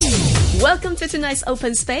Welcome to tonight's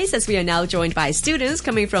Open Space as we are now joined by students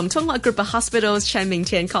coming from Tunghua Group of Hospitals, Chen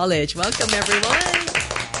Ming-Tian College. Welcome everyone.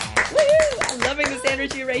 Woo! I'm loving this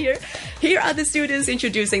energy right here. Here are the students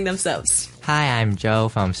introducing themselves. Hi, I'm Joe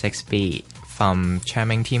from 6B from Chen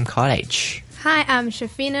Ming-Tian College. Hi, I'm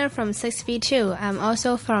Shafina from 6B2. I'm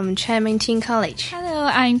also from Chen Ming-Tian College. Hello,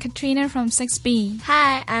 I'm Katrina from 6B.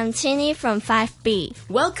 Hi, I'm Tini from 5B.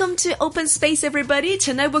 Welcome to Open Space, everybody.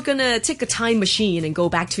 Tonight we're going to take a time machine and go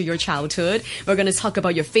back to your childhood. We're going to talk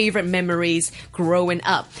about your favorite memories growing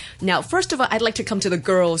up. Now, first of all, I'd like to come to the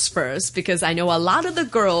girls first because I know a lot of the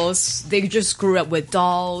girls, they just grew up with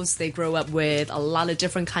dolls. They grew up with a lot of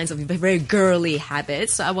different kinds of very girly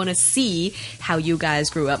habits. So I want to see how you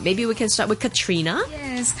guys grew up. Maybe we can start with Katrina.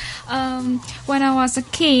 Yes. When I was a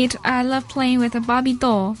kid, I loved playing with a Barbie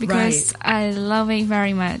doll because I love it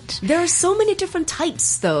very much. There are so many different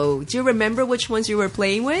types, though. Do you remember which ones you were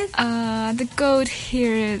playing with? The gold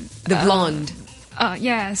hair. The blonde.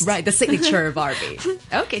 Yes. Right, the signature Barbie.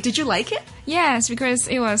 Okay, did you like it? Yes, because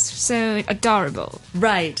it was so adorable.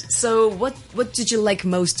 Right. So what did you like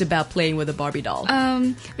most about playing with a Barbie doll?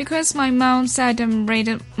 Because my mom seldom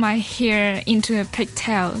braided my hair into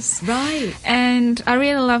pigtails. Right. And I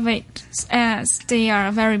really love it as they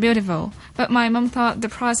are very beautiful. But my mom thought the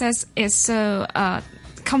process is so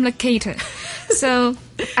complicated. So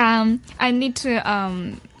I need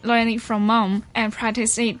to learn it from mom and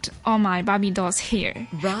practice it on my Barbie doll's hair.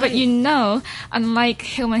 Right. But you know, unlike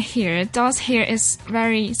human hair, doll's hair is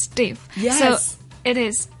very stiff. Yes. So it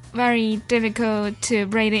is very difficult to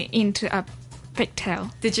braid it into a pigtail.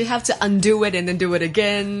 Did you have to undo it and then do it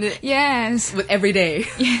again? Yes. With every day?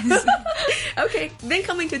 Yes. Okay, then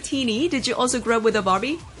coming to Teeny, did you also grow up with a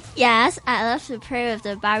Barbie? Yes, I love to play with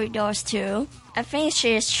the Barbie dolls too. I think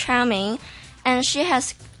she is charming and she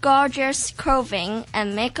has gorgeous clothing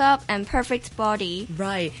and makeup and perfect body.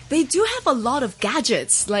 Right. They do have a lot of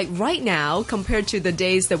gadgets. Like right now, compared to the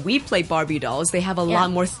days that we play Barbie dolls, they have a lot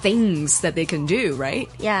more things that they can do, right?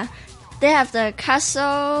 Yeah. They have the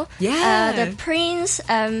castle, the prince,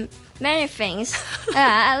 many things.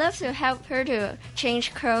 I love to help her to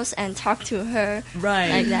change clothes and talk to her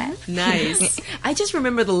like that. Nice. I just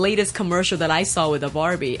remember the latest commercial that I saw with a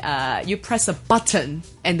Barbie. You press a button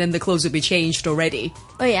and then the clothes will be changed already.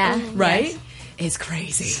 Oh, yeah. Right? Yes. It's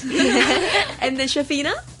crazy. And then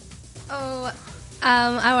Shafina?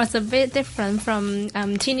 I was a bit different from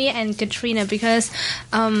Tini and Katrina because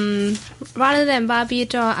rather than Barbie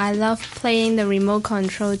doll, I love playing the remote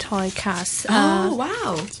control toy cars. Oh,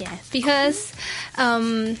 wow. Yeah, because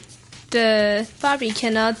the Barbie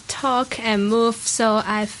cannot talk and move, so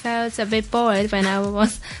I felt a bit bored when I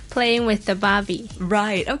was playing with the Barbie.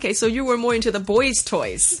 Right. Okay, so you were more into the boys'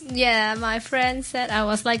 toys. Yeah, my friend said I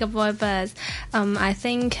was like a boy, but I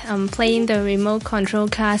think playing the remote control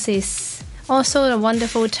cars is also a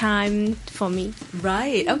wonderful time for me.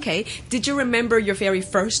 Right. Okay. Did you remember your very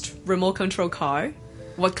first remote control car?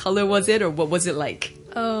 What color was it or what was it like?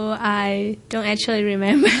 Oh, I don't actually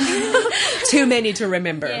remember. Too many to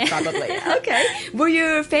remember, probably. Okay. Were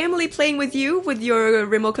your family playing with you with your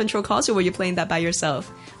remote control cars or were you playing that by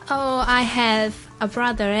yourself? Oh, I have a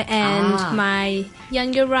brother and my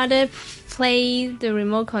younger brother played the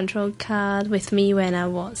remote control car with me when I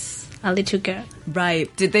was a little girl.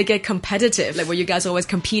 Right. Did they get competitive? Like, were you guys always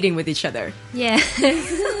competing with each other? Yeah.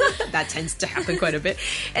 That tends to happen quite a bit.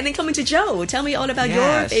 And then coming to Joe, tell me all about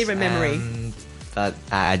your favorite memory. But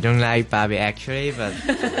I don't like Barbie actually, but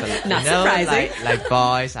Not surprising. Like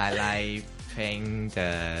boys, I like playing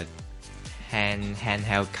the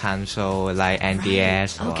handheld console like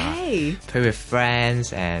NDS or play with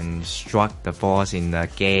friends and struck the balls in the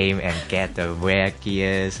game and get the rare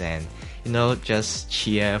gears and just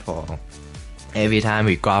cheer for every time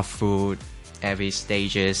we got food, every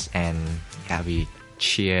stages, and we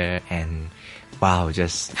cheer and wow,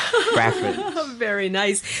 just rapid. Very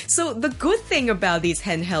nice. So the good thing about these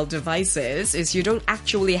handheld devices is you don't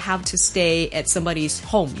actually have to stay at somebody's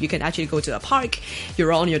home. You can actually go to a park,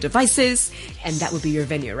 you're on your devices, and that would be your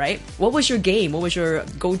venue, right? What was your game? What was your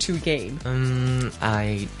go-to game?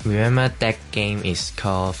 I remember that game is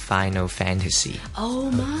called Final Fantasy. Oh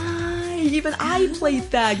my, even I played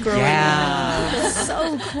that growing up.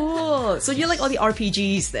 So cool. So you like all the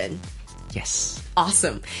RPGs then? Yes.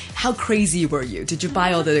 Awesome. How crazy were you? Did you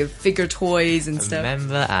buy all the figure toys and stuff? I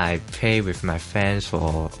remember I played with my friends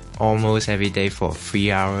for almost every day for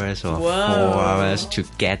 3 hours or 4 hours to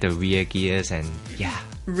get the rear gears and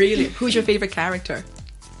Really? Who's your favorite character?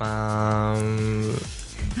 I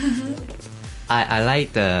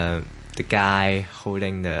like the the guy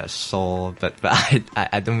holding the sword, but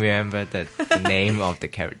I don't remember the name of the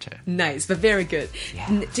character. Nice, but very good.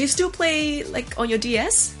 Yeah. Do you still play like on your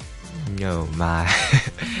DS? No,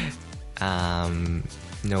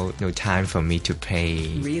 no time for me to play.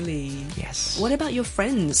 Really? Yes. What about your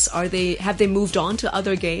friends? Have they moved on to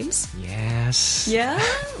other games? Yes. Yeah?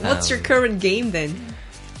 What's your current game then?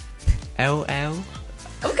 LL.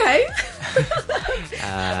 Okay.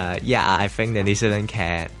 Yeah, I think the listener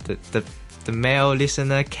can, the male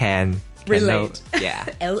listener can relate. Yeah.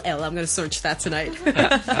 LL, I'm going to search that tonight.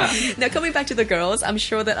 Now, coming back to the girls, I'm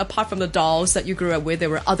sure that apart from the dolls that you grew up with,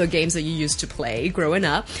 there were other games that you used to play growing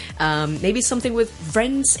up. Maybe something with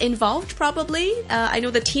friends involved, probably. I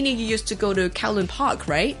know that Teeny, you used to go to Kowloon Park,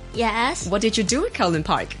 right? Yes. What did you do at Kowloon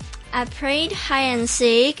Park? I played hide and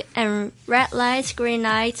seek and red light, green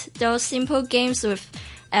light. Those simple games with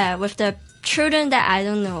the children that I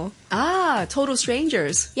don't know. Ah, total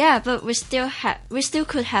strangers. Yeah, but we still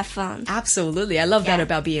could have fun. Absolutely. I love that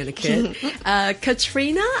about being a kid.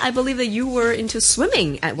 Katrina, I believe that you were into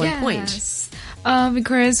swimming at one point.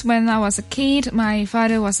 Because when I was a kid, my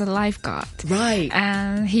father was a lifeguard. Right.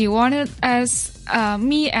 And he wanted us,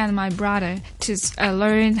 me and my brother, to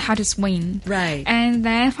learn how to swim. Right. And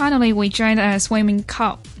then finally we joined a swimming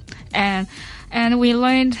club. And we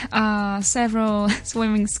learned several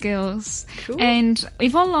swimming skills. Cool. And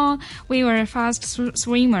before long, we were fast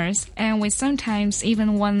swimmers, and we sometimes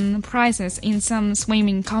even won prizes in some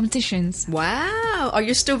swimming competitions. Wow. Are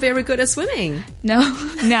you still very good at swimming? No,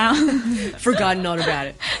 now. Forgotten all about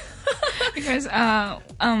it. Because,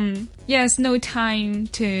 yes, no time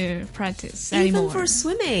to practice anymore. Even for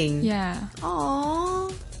swimming? Yeah.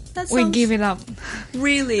 Aww. We give it up.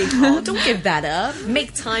 Really? Oh, don't give that up.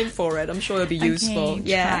 Make time for it. I'm sure it'll be useful. Okay,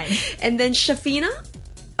 yeah. try. And then Shafina,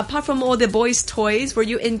 apart from all the boys' toys, were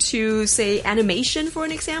you into, say, animation, for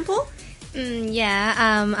an example?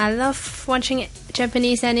 I love watching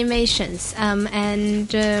Japanese animations.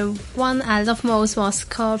 And one I love most was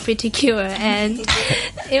called Pretty Cure, and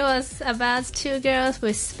it was about two girls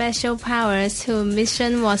with special powers whose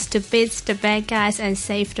mission was to beat the bad guys and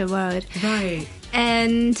save the world. Right.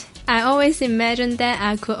 And I always imagined that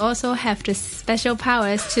I could also have the special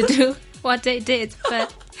powers to do what they did.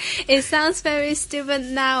 But it sounds very stupid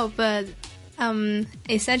now, but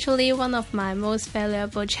it's actually one of my most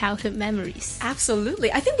valuable childhood memories.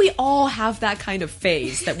 Absolutely. I think we all have that kind of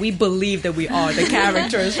phase that we believe that we are the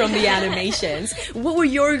characters from the animations. What were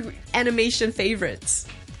your animation favorites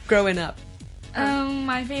growing up?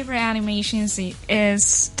 My favorite animation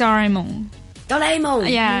is Doraemon. Doraemon.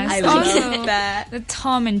 Yes. I also love that. The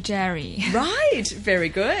Tom and Jerry. Right. Very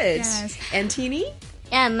good. Yes. And Teeny?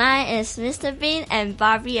 Yeah, mine is Mr. Bean and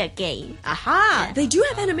Barbie again. Aha. Yeah. They do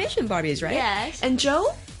have animation Barbies, right? Yes. And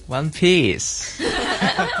Joe? One Piece.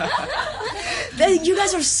 You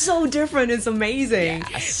guys are so different. It's amazing.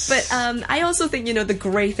 Yes. But I also think, the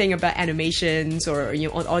great thing about animations or,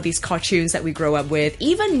 all these cartoons that we grow up with,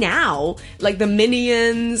 even now, like the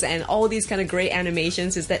Minions and all these kind of great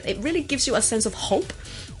animations, is that it really gives you a sense of hope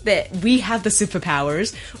that we have the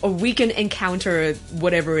superpowers, or we can encounter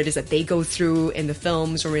whatever it is that they go through in the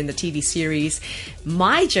films or in the TV series.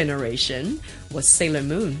 My generation was Sailor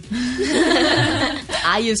Moon.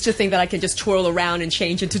 I used to think that I could just twirl around and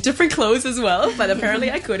change into different clothes as well, but apparently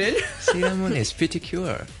I couldn't. Sailor Moon is pretty cute.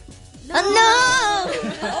 Oh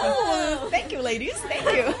no! Oh, thank you, ladies. Thank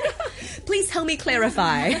you. Please help me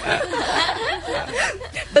clarify.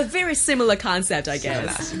 But very similar concept, I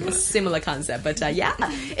guess. Similar concept. But yeah,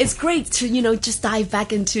 it's great to, just dive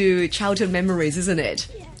back into childhood memories, isn't it?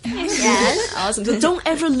 Yes. Awesome. So don't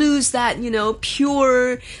ever lose that,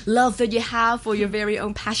 pure love that you have for your very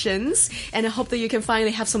own passions. And I hope that you can finally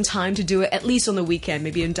have some time to do it, at least on the weekend.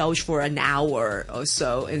 Maybe indulge for an hour or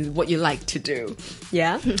so in what you like to do.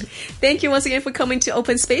 Yeah? Thank you once again for coming to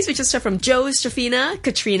Open Space. We just heard from Joe, Shafina,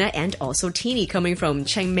 Katrina, and also Teeny coming from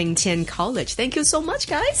Cheng Ming Tian College. Thank you so much,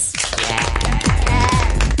 guys. Yeah.